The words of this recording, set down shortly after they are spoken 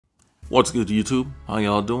What's good, YouTube? How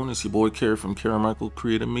y'all doing? It's your boy Kerry from Carmichael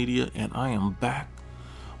Creative Media, and I am back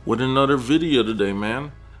with another video today,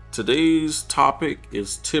 man. Today's topic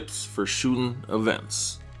is tips for shooting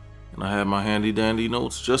events, and I have my handy dandy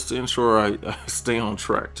notes just to ensure I stay on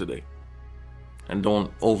track today and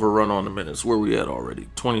don't overrun on the minutes. Where we at already?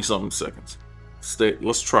 20-something seconds.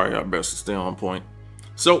 Let's try our best to stay on point.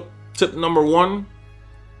 So, tip number one: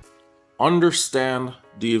 understand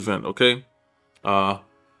the event. Okay.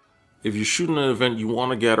 If you're shooting an event, you want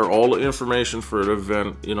to gather all the information for the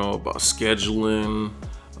event, you know, about scheduling,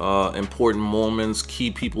 important moments, key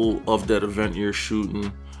people of that event you're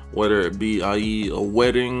shooting, whether it be, i.e., a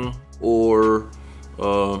wedding or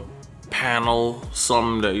a panel,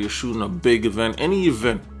 something that you're shooting, a big event, any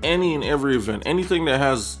and every event, anything that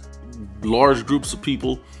has large groups of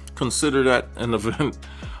people, consider that an event.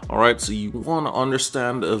 All right, so you want to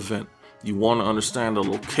understand the event. You want to understand the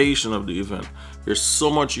location of the event. There's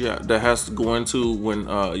so much that has to go into when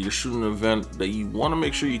you're shooting an event that you want to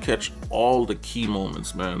make sure you catch all the key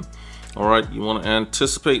moments, man. All right, you want to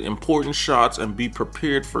anticipate important shots and be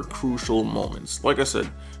prepared for crucial moments. Like I said,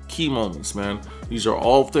 key moments, man. These are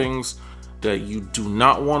all things that you do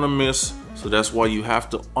not want to miss. So that's why you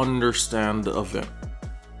have to understand the event.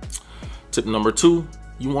 Tip number two,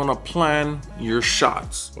 you want to plan your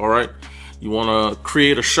shots. All right. You want to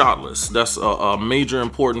create a shot list. That's a major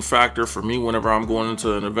important factor for me whenever I'm going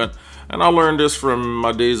into an event. And I learned this from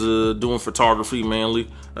my days of doing photography mainly.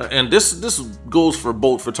 And this goes for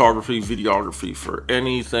both photography, videography, for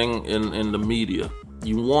anything in the media.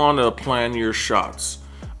 You want to plan your shots.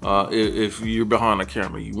 If you're behind a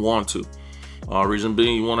camera, you want to. Reason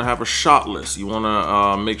being, you want to have a shot list. You want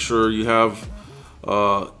to make sure you have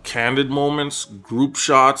candid moments, group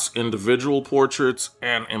shots, individual portraits,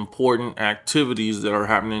 and important activities that are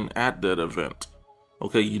happening at that event.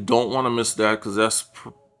 Okay, you don't want to miss that, because that's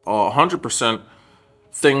 100%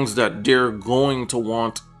 things that they're going to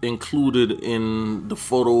want included in the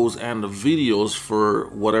photos and the videos for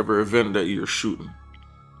whatever event that you're shooting.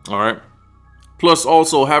 All right. Plus,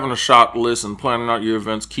 also having a shot list and planning out your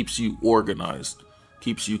events keeps you organized.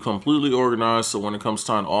 Keeps you completely organized, so when it comes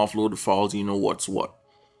time to offload the files, you know what's what.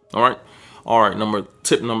 All right.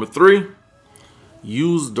 Tip number three: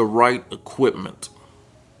 use the right equipment.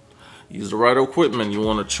 Use the right equipment. You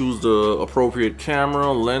want to choose the appropriate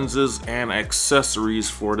camera, lenses, and accessories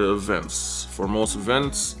for the events. For most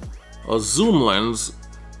events, a zoom lens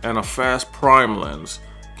and a fast prime lens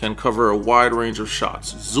can cover a wide range of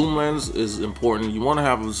shots. Zoom lens is important. You want to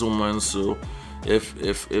have a zoom lens so if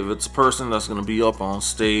it's a person that's going to be up on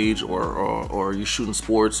stage or you're shooting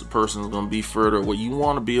sports, the person is going to be further away, you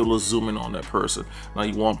want to be able to zoom in on that person. Now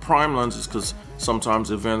you want prime lenses because sometimes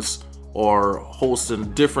events are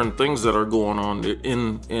hosting different things that are going on throughout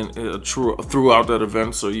that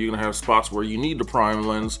event, so you're going to have spots where you need the prime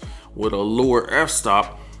lens with a lower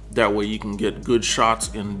f-stop. That way you can get good shots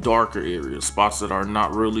in darker areas, spots that are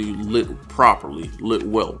not really lit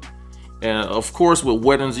well. And of course with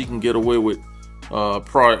weddings you can get away with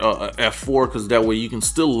f4, because that way you can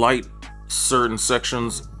still light certain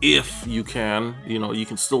sections if you can. You know, you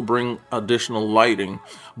can still bring additional lighting.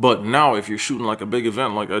 But now if you're shooting like a big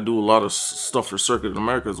event, like I do a lot of stuff for Circuit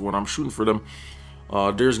Americas, when I'm shooting for them,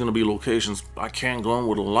 there's going to be locations I can't go in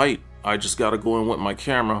with a light. I just got to go in with my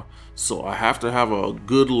camera, so I have to have a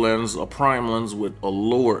good lens, a prime lens with a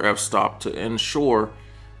lower f-stop to ensure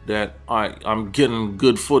that I'm getting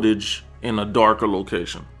good footage in a darker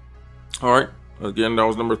location. All right. Again, that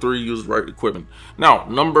was number three: use the right equipment. Now,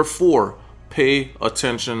 number four: pay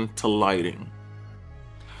attention to lighting.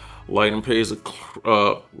 Lighting plays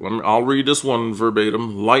I'll read this one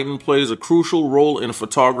verbatim. Lighting plays a crucial role in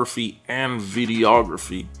photography and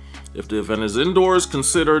videography. If the event is indoors,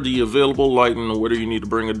 consider the available lighting and whether you need to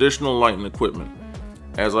bring additional lighting equipment.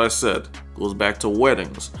 As I said, goes back to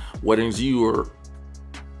weddings. Weddings, you are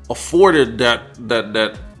afforded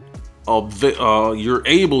you're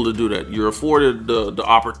able to do that. You're afforded the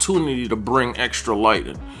opportunity to bring extra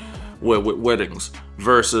lighting with weddings,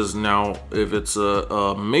 versus now if it's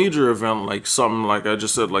a major event like something like I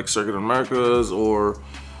just said, like Circuit Americas, or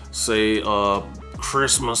say a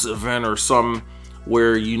Christmas event or something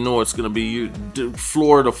where you know it's going to be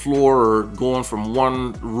floor to floor or going from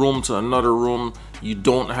one room to another room. You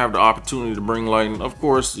don't have the opportunity to bring lighting. Of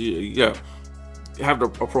course, yeah, have the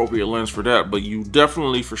appropriate lens for that, but you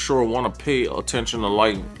definitely for sure want to pay attention to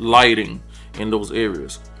lighting in those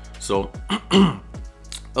areas. So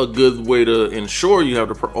a good way to ensure you have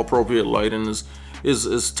the appropriate lighting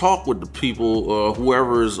is talk with the people,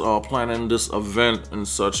 whoever is planning this event and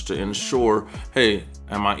such, to ensure, hey,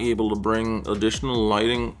 am I able to bring additional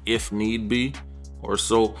lighting if need be? or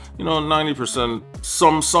so. You know, 90%.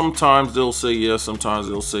 Sometimes they'll say yes, sometimes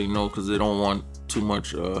they'll say no, because they don't want too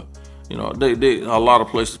much. You know, a lot of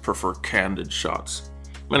places prefer candid shots.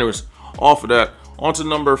 Anyways, off of that, on to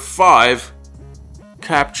number 5.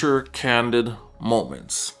 Capture candid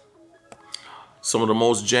moments. Some of the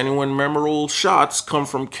most genuine, memorable shots come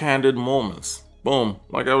from candid moments. Boom,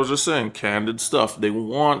 like I was just saying, candid stuff. They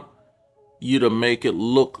want you to make it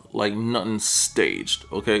look like nothing's staged.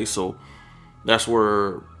 Okay, so that's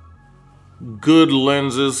where good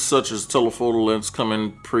lenses such as telephoto lens come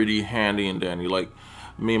in pretty handy and dandy. Like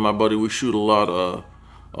me and my buddy, we shoot a lot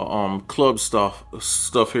of club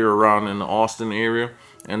stuff here around in the Austin area,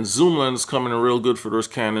 and zoom lens come in real good for those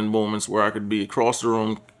candid moments where I could be across the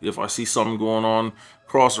room. If I see something going on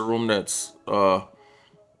across the room that's gonna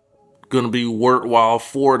be worthwhile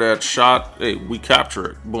for that shot, hey, we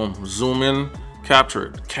capture it. Boom, zoom in, capture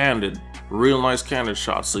it. Candid, real nice candid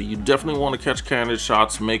shots. So you definitely want to catch candid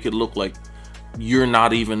shots. Make it look like you're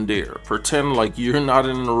not even there. Pretend like you're not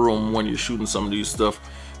in the room when you're shooting some of these stuff.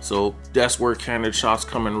 So that's where candid shots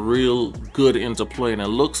come in real good into play, and it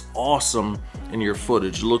looks awesome in your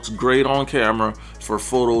footage. It looks great on camera for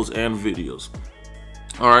photos and videos.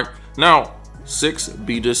 All right, now 6,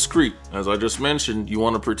 be discreet. As I just mentioned, you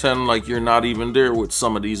want to pretend like you're not even there with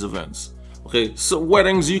some of these events. Okay, so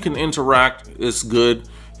weddings, you can interact. It's good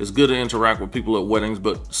to interact with people at weddings,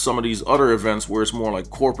 but some of these other events where it's more like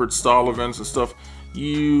corporate style events and stuff, a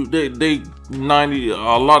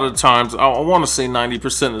lot of times, I want to say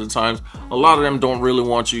 90% of the times, a lot of them don't really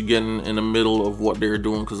want you getting in the middle of what they're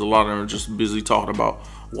doing, because a lot of them are just busy talking about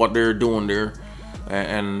what they're doing there,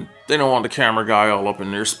 and they don't want the camera guy all up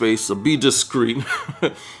in their space. So be discreet.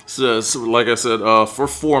 So like I said, for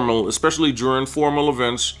formal, especially during formal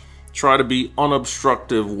events, try to be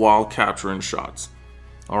unobstructive while capturing shots.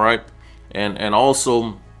 All right, and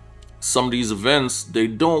also some of these events, they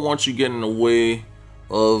don't want you getting in the way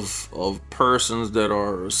of persons that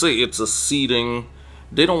are, say it's a seating,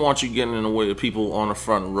 they don't want you getting in the way of people on the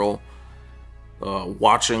front row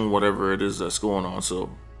watching whatever it is that's going on. So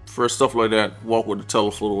for stuff like that, walk with a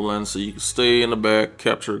telephoto lens so you can stay in the back,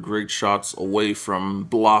 capture great shots away from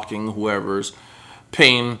blocking whoever's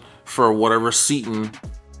paying for whatever seating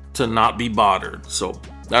to not be bothered. So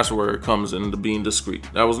that's where it comes into being discreet.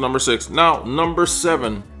 That was number 6. Now, number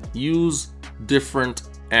 7, use different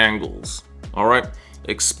angles. All right,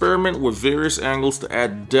 experiment with various angles to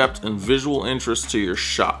add depth and visual interest to your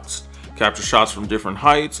shots. Capture shots from different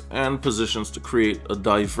heights and positions to create a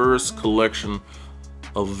diverse collection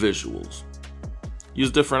of visuals.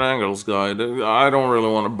 Use different angles, guys. I don't really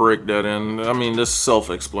want to break that in. I mean, this is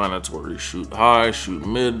self-explanatory. Shoot high, shoot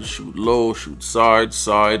mid, shoot low, shoot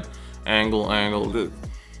side, angle.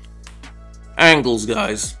 Angles,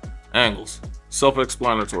 guys. Angles.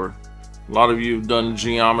 Self-explanatory. A lot of you have done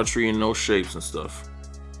geometry and no shapes and stuff.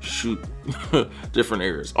 Shoot different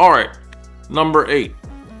areas. All right. Number 8.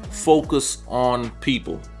 Focus on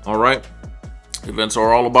people. All right. Events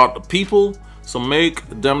are all about the people, so make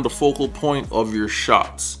them the focal point of your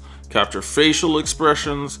shots. Capture facial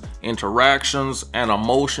expressions, interactions, and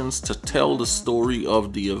emotions to tell the story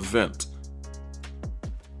of the event.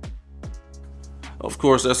 Of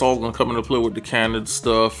course, that's all going to come into play with the candid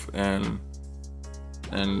stuff and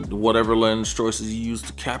whatever lens choices you use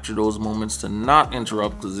to capture those moments to not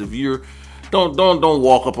interrupt. Because if you're don't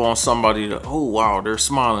walk up on somebody that, oh wow, they're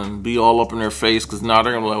smiling, be all up in their face, because now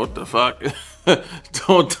they're gonna be like, what the fuck?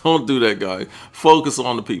 don't do that, guy. Focus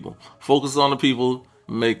on the people. Focus on the people.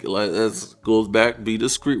 Make, like, that goes back, be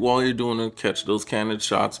discreet while you're doing it. Catch those candid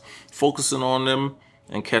shots. Focusing on them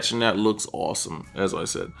and catching that looks awesome, as I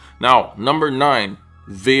said. Now, number 9,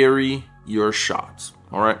 vary your shots.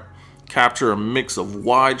 All right, capture a mix of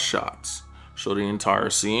wide shots, show the entire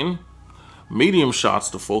scene, medium shots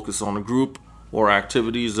to focus on a group or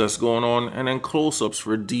activities that's going on, and then close-ups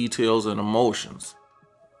for details and emotions.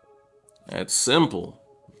 That's simple.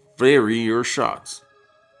 Vary your shots.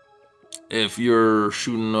 If you're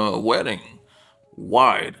shooting a wedding,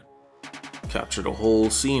 wide, capture the whole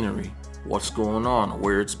scenery, what's going on,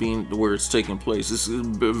 where it's taking place.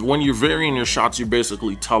 When you're varying your shots, you're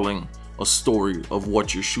basically telling a story of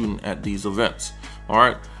what you're shooting at these events. All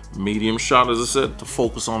right, medium shot, as I said, to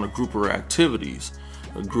focus on a group or activities,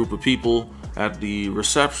 a group of people at the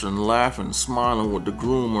reception laughing, smiling with the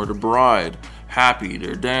groom or the bride, happy,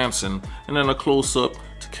 they're dancing, and then a close-up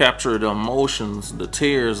to capture the emotions, the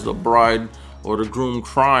tears, the bride or the groom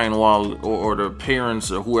crying while, or the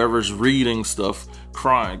parents or whoever's reading stuff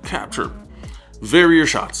crying. Capture. Vary your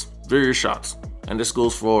shots. Vary your shots. And this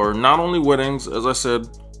goes for not only weddings, as I said,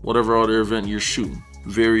 whatever other event you're shooting.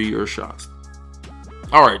 Vary your shots.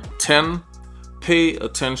 All right, 10, Pay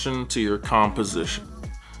attention to your composition.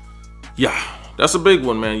 Yeah, that's a big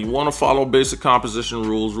one, man. You want to follow basic composition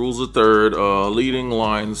rules. Rules of third, leading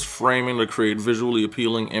lines, framing to create visually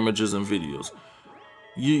appealing images and videos.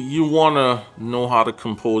 You want to know how to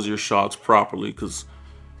compose your shots properly, because,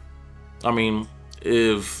 I mean,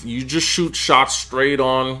 if you just shoot shots straight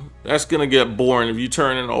on, that's going to get boring. If you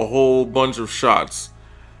turn in a whole bunch of shots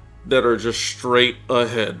that are just straight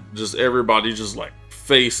ahead, just everybody just like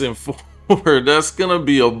facing forward, that's gonna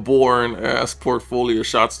be a boring ass portfolio of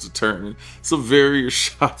shots to turn. So vary your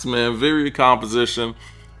shots, man. Vary your composition.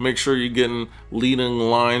 Make sure you're getting leading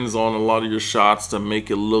lines on a lot of your shots to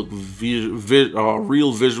make it look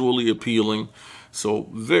real visually appealing. So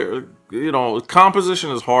there, you know,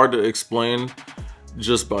 composition is hard to explain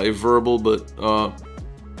just by verbal, but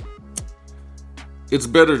it's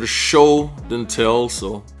better to show than tell.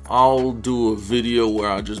 So I'll do a video where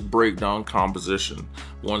I just break down composition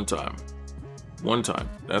one time.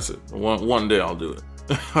 That's it. One day I'll do it.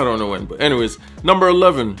 I don't know when, but anyways, number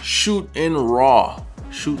 11, shoot in RAW.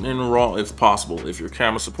 Shoot in RAW if possible. If your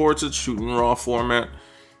camera supports it, shoot in RAW format.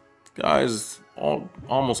 Guys,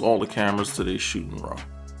 almost all the cameras today shoot in RAW.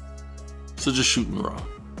 So just shoot in RAW.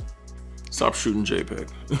 Stop shooting JPEG.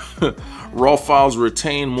 RAW files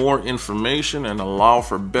retain more information and allow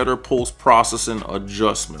for better post-processing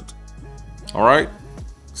adjustment. All right,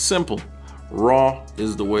 simple. RAW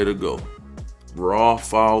is the way to go. RAW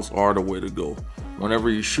files are the way to go. Whenever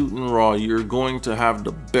you shoot in RAW, you're going to have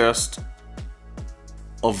the best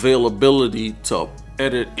availability to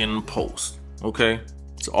edit in post. Okay,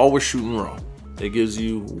 so always shoot in RAW. It gives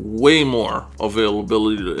you way more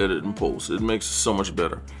availability to edit in post. It makes it so much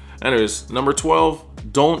better. Anyways, number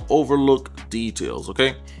 12, don't overlook details,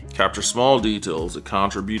 okay? Capture small details that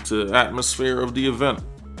contribute to the atmosphere of the event.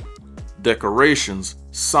 Decorations,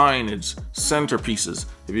 signage, centerpieces.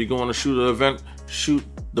 If you're going to shoot an event, shoot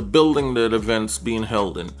the building that event's being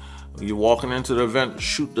held in. When you're walking into the event,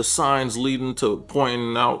 shoot the signs leading to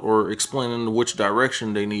pointing out or explaining which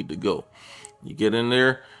direction they need to go. You get in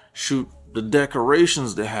there, shoot the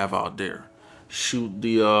decorations they have out there. Shoot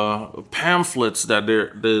the pamphlets that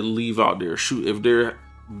they leave out there. Shoot if there are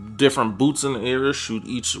different booths in the area, shoot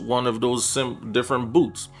each one of those different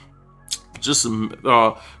booths. Just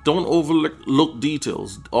don't overlook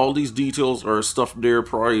details. All these details are stuff they're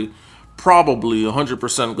probably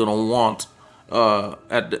 100% gonna want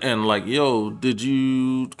at the end. Like, yo, did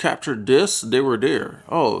you capture this? They were there.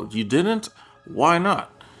 Oh, you didn't? Why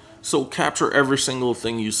not? So capture every single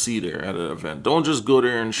thing you see there at an event. Don't just go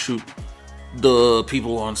there and shoot the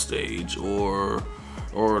people on stage or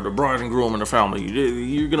the bride and groom and the family.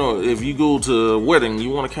 You're gonna, if you go to a wedding, you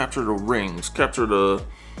want to capture the rings, capture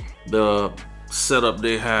the setup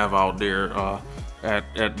they have out there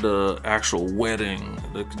at the actual wedding,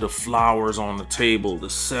 the flowers on the table, the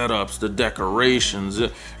setups, the decorations.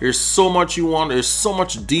 There's so much you want. There's so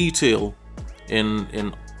much detail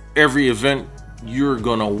in every event. You're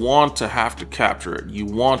gonna want to have to capture it. You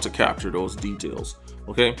want to capture those details.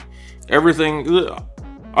 Okay, everything.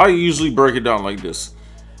 I usually break it down like this.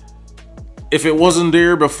 If it wasn't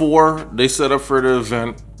there before they set up for the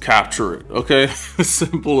event, capture it. Okay,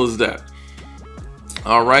 simple as that.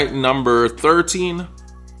 All right, number 13,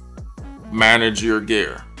 manage your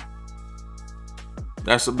gear.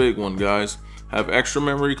 That's a big one, guys. Have extra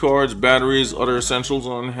memory cards, batteries, other essentials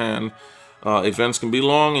on hand. Events can be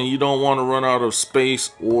long and you don't want to run out of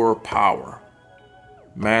space or power.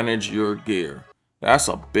 Manage your gear. That's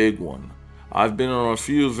a big one. I've been on a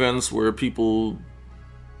few events where people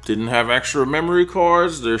didn't have extra memory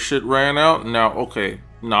cards. Their shit ran out. Now, okay,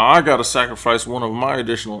 now I gotta sacrifice one of my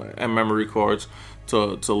additional memory cards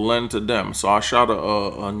to lend to them. So I shot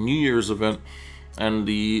a New Year's event, and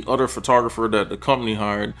the other photographer that the company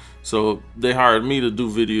hired, so they hired me to do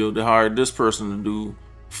video. They hired this person to do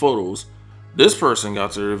photos. This person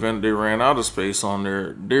got to their event, they ran out of space on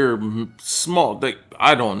their small.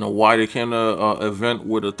 I don't know why they came to an event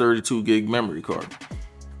with a 32 gig memory card.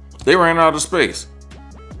 They ran out of space.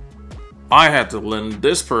 I had to lend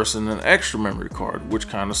this person an extra memory card, which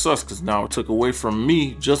kind of sucks because now it took away from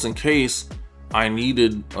me just in case I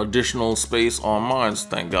needed additional space on mine.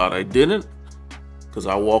 Thank God I didn't, because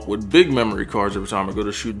I walk with big memory cards every time I go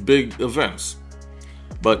to shoot big events.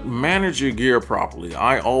 But manage your gear properly.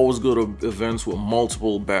 I always go to events with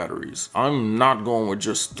multiple batteries. I'm not going with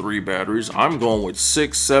just 3 batteries. I'm going with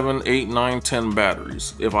 6, 7, 8, 9, 10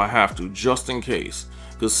 batteries if I have to, just in case.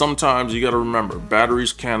 Because sometimes you got to remember,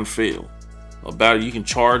 batteries can fail. A battery, you can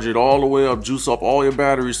charge it all the way up, juice up all your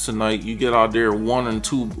batteries tonight. You get out there, one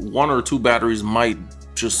or two batteries might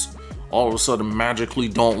just all of a sudden magically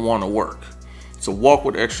don't want to work. So walk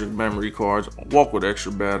with extra memory cards, walk with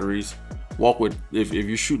extra batteries, walk with, if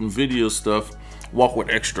you're shooting video stuff, walk with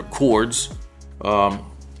extra cords,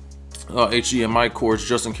 HDMI cords,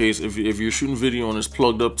 just in case if you're shooting video and it's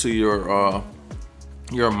plugged up to your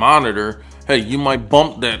monitor. Hey, you might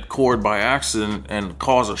bump that cord by accident and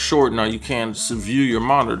cause a short. Now you can't view your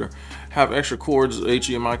monitor. Have extra cords,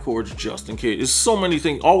 HDMI cords, just in case. It's so many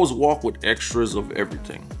things. Always walk with extras of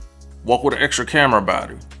everything. Walk with an extra camera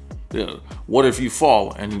battery. Yeah. What if you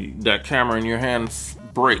fall and that camera in your hand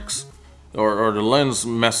breaks, or the lens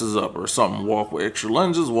messes up or something? Walk with extra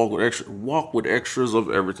lenses. Walk with extras of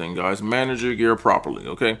everything, guys. Manage your gear properly.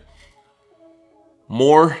 Okay.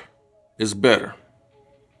 More is better.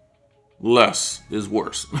 Less is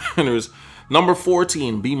worse. Anyways, number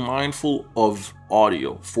 14, be mindful of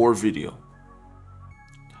audio for video.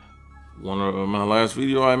 One of my last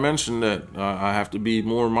video, I mentioned that I have to be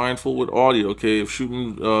more mindful with audio. Okay, if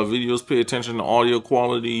shooting videos, pay attention to audio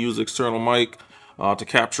quality. Use external mic to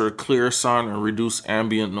capture a clear sound and reduce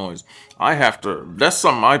ambient noise. That's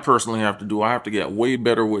something I personally have to do. I have to get way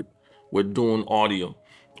better with doing audio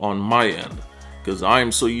on my end, because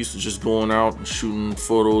I'm so used to just going out and shooting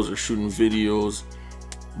photos or shooting videos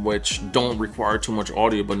which don't require too much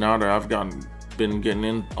audio. But now that I've been getting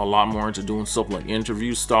in a lot more into doing stuff like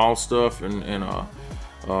interview style stuff and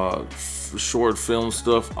short film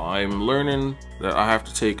stuff, I'm learning that I have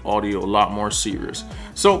to take audio a lot more serious.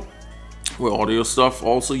 So with audio stuff,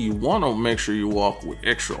 also, you want to make sure you walk with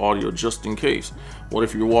extra audio just in case. What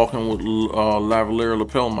if you're walking with lavalier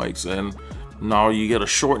lapel mics and now you get a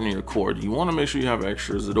short in your cord? You want to make sure you have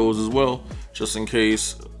extras of those as well, just in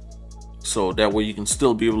case, so that way you can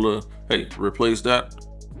still be able to, hey, replace that,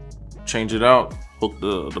 change it out, hook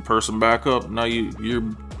the person back up. Now you're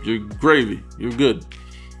gravy, you're good.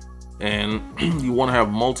 And you want to have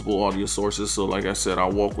multiple audio sources. So like I said, I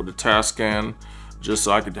walk with a Tascam just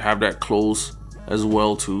so I could have that close as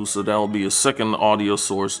well too. So that'll be a second audio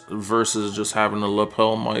source versus just having the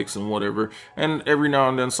lapel mics and whatever. And every now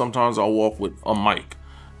and then, sometimes I'll walk with a mic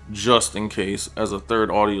just in case as a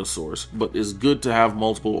third audio source. But it's good to have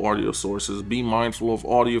multiple audio sources. Be mindful of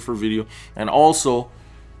audio for video, and also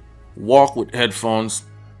walk with headphones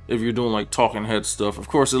if you're doing like talking head stuff. Of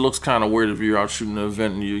course, it looks kind of weird if you're out shooting an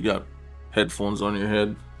event and you got headphones on your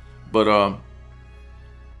head, but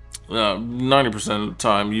 90% of the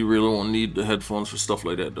time you really won't need the headphones for stuff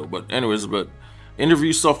like that though. But anyways,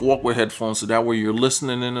 interview stuff, walk with headphones, so that way you're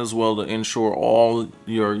listening in as well, to ensure all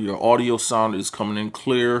your audio sound is coming in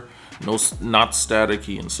clear, not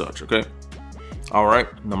staticky and such. Okay. All right,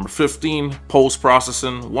 number 15,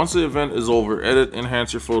 post-processing. Once the event is over, edit,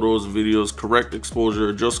 enhance your photos, videos, correct exposure,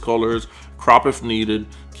 adjust colors, crop if needed.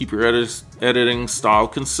 Keep your editing style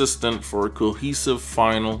consistent for a cohesive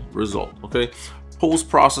final result. Okay,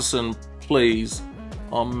 post-processing plays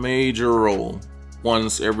a major role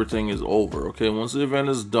once everything is over. Okay, once the event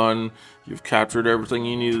is done, you've captured everything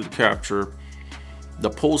you needed to capture. The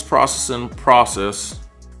post-processing process.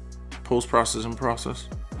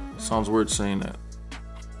 Sounds weird saying that.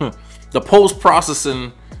 The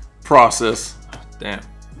post-processing process, damn,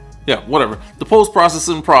 yeah, whatever. The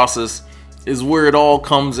post-processing process is where it all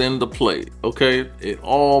comes into play. Okay, it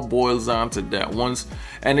all boils down to that.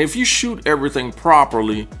 And if you shoot everything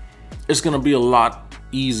properly, it's gonna be a lot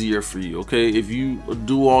easier for you. Okay, if you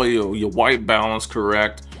do all your white balance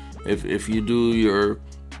correct, if you do your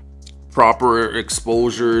proper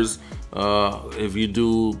exposures, if you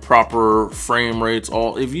do proper frame rates,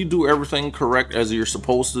 if you do everything correct as you're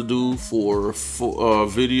supposed to do for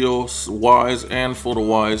video wise and photo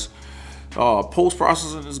wise,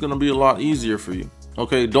 post-processing is going to be a lot easier for you.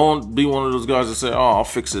 Okay, don't be one of those guys that say, oh, I'll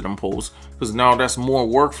fix it in post, because now that's more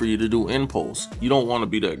work for you to do in post. You don't want to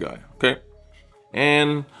be that guy. Okay,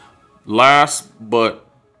 and last but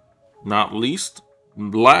most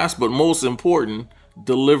important,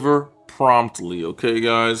 deliver promptly. Okay,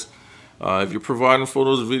 guys. If you're providing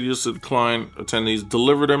photos and videos to the client attendees,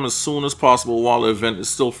 deliver them as soon as possible while the event is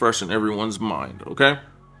still fresh in everyone's mind. Okay,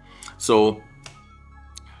 so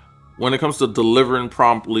when it comes to delivering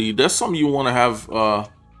promptly, that's something you want to have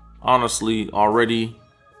honestly already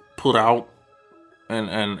put out,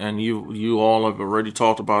 and you all have already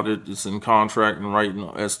talked about it. It's in contract and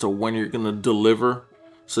writing as to when you're going to deliver,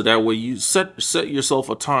 so that way you set yourself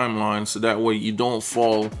a timeline, so that way you don't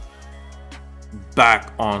fall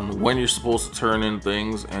back on when you're supposed to turn in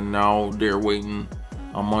things, and now they're waiting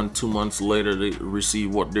a month, 2 months later to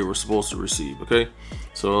receive what they were supposed to receive. Okay,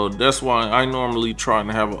 so that's why I normally try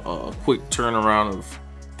to have a quick turnaround of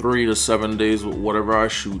 3 to 7 days with whatever I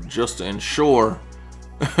shoot, just to ensure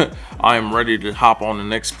I am ready to hop on the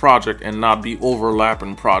next project and not be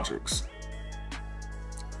overlapping projects.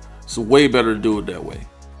 It's way better to do it that way.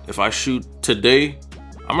 If I shoot today,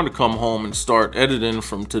 I'm gonna come home and start editing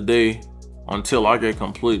from today until I get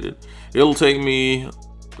completed. It'll take me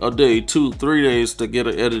a day, 2-3 days to get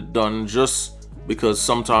an edit done, just because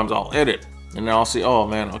sometimes I'll edit and then I'll say, oh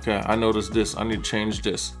man, okay, I noticed this, I need to change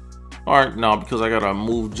this. All right, now because I gotta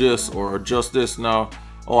move this or adjust this now,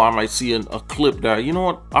 oh, I might see a clip that, you know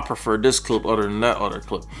what, I prefer this clip other than that other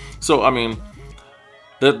clip. So I mean,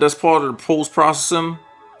 that's part of the post-processing,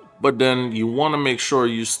 but then you want to make sure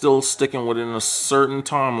you're still sticking within a certain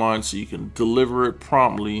timeline so you can deliver it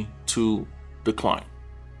promptly to the client.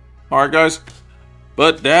 All right, guys,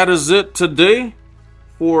 but that is it today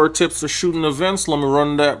for tips for shooting events. Let me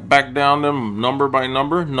run that back down them number by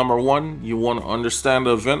number. Number 1, you want to understand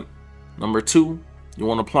the event. Number 2, you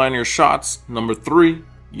want to plan your shots. Number 3,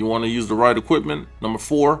 you want to use the right equipment. Number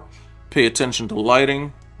 4, pay attention to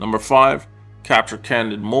lighting. Number 5, capture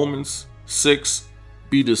candid moments. 6,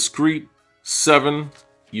 be discreet. 7,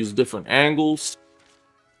 use different angles.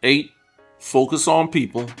 8, focus on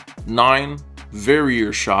people. 9, vary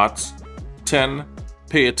your shots. 10,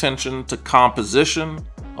 pay attention to composition.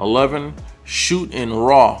 11, shoot in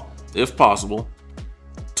RAW if possible.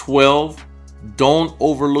 12, don't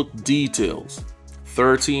overlook details.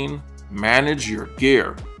 13, manage your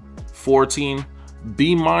gear. 14,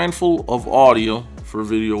 be mindful of audio for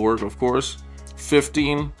video work, of course.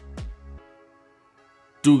 15,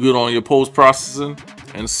 do good on your post-processing.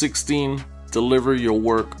 And 16, deliver your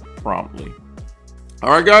work promptly.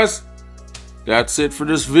 All right, guys, that's it for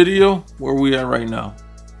this video. Where we at right now?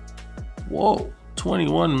 Whoa,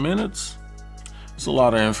 21 minutes. It's a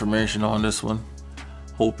lot of information on this one.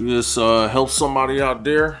 Hope this helps somebody out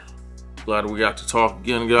there. Glad we got to talk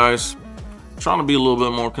again, guys. Trying to be a little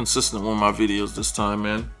bit more consistent with my videos this time,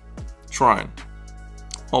 man. Trying.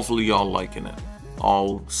 Hopefully y'all liking it.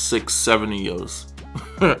 All 6-7 videos.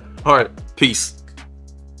 All right, peace.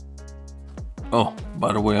 Oh,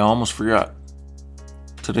 by the way, I almost forgot.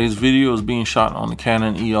 Today's video is being shot on the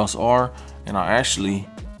Canon EOS R, and I actually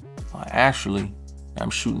am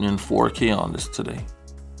shooting in 4K on this today.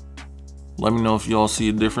 Let me know if y'all see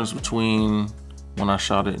a difference between when I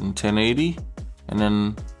shot it in 1080 and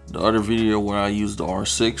then the other video where I used the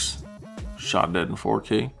R6, shot that in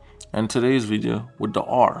 4K, and today's video with the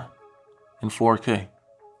R in 4K.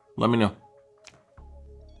 Let me know.